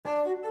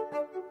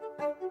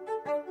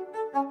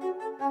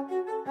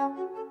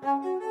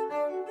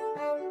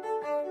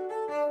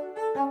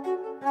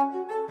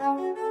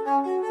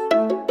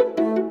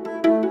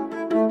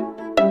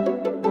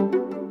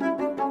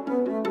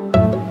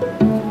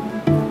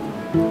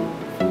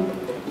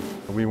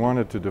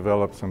wanted to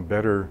develop some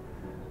better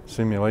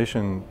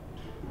simulation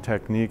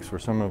techniques for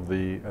some of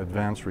the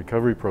advanced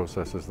recovery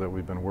processes that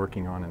we've been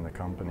working on in the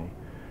company.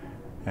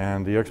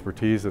 And the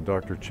expertise that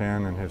Dr.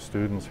 Chen and his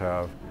students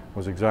have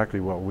was exactly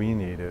what we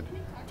needed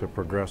to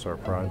progress our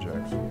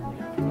projects.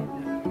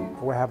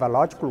 We have a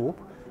large group,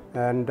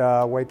 and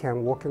we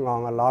can working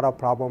on a lot of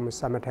problems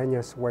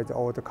simultaneous with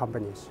all the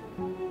companies.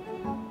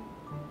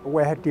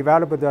 We have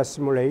developed the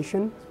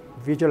simulation,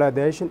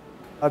 visualization.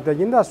 The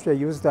industry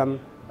use them,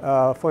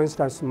 for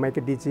instance, to make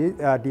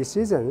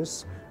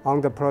decisions on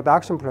the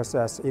production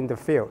process in the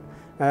field.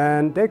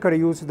 And they could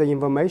use the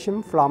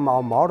information from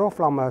our model,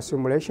 from our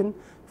simulation,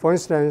 for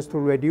instance, to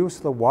reduce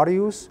the water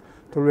use,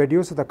 to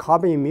reduce the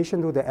carbon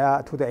emission to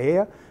the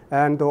air,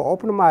 and to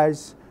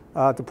optimize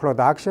the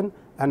production,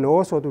 and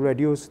also to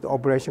reduce the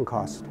operation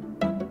cost.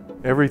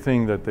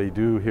 Everything that they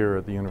do here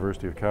at the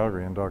University of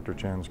Calgary and Dr.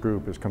 Chen's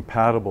group is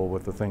compatible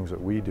with the things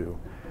that we do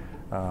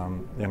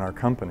in our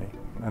company,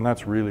 and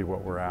that's really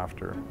what we're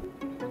after.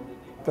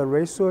 The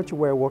research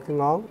we're working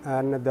on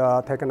and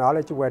the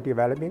technology we're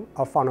developing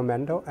are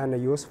fundamental and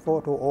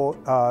useful to all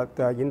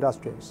the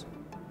industries.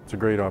 It's a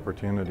great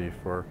opportunity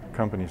for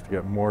companies to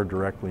get more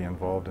directly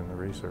involved in the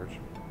research.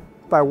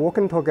 By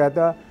working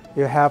together,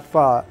 you have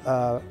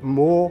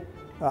more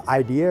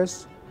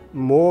ideas,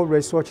 more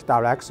research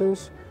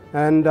directions,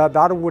 and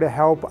that would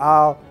help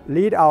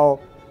lead our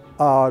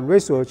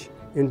research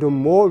into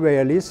more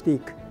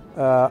realistic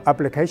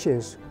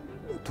applications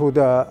to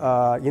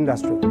the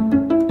industry.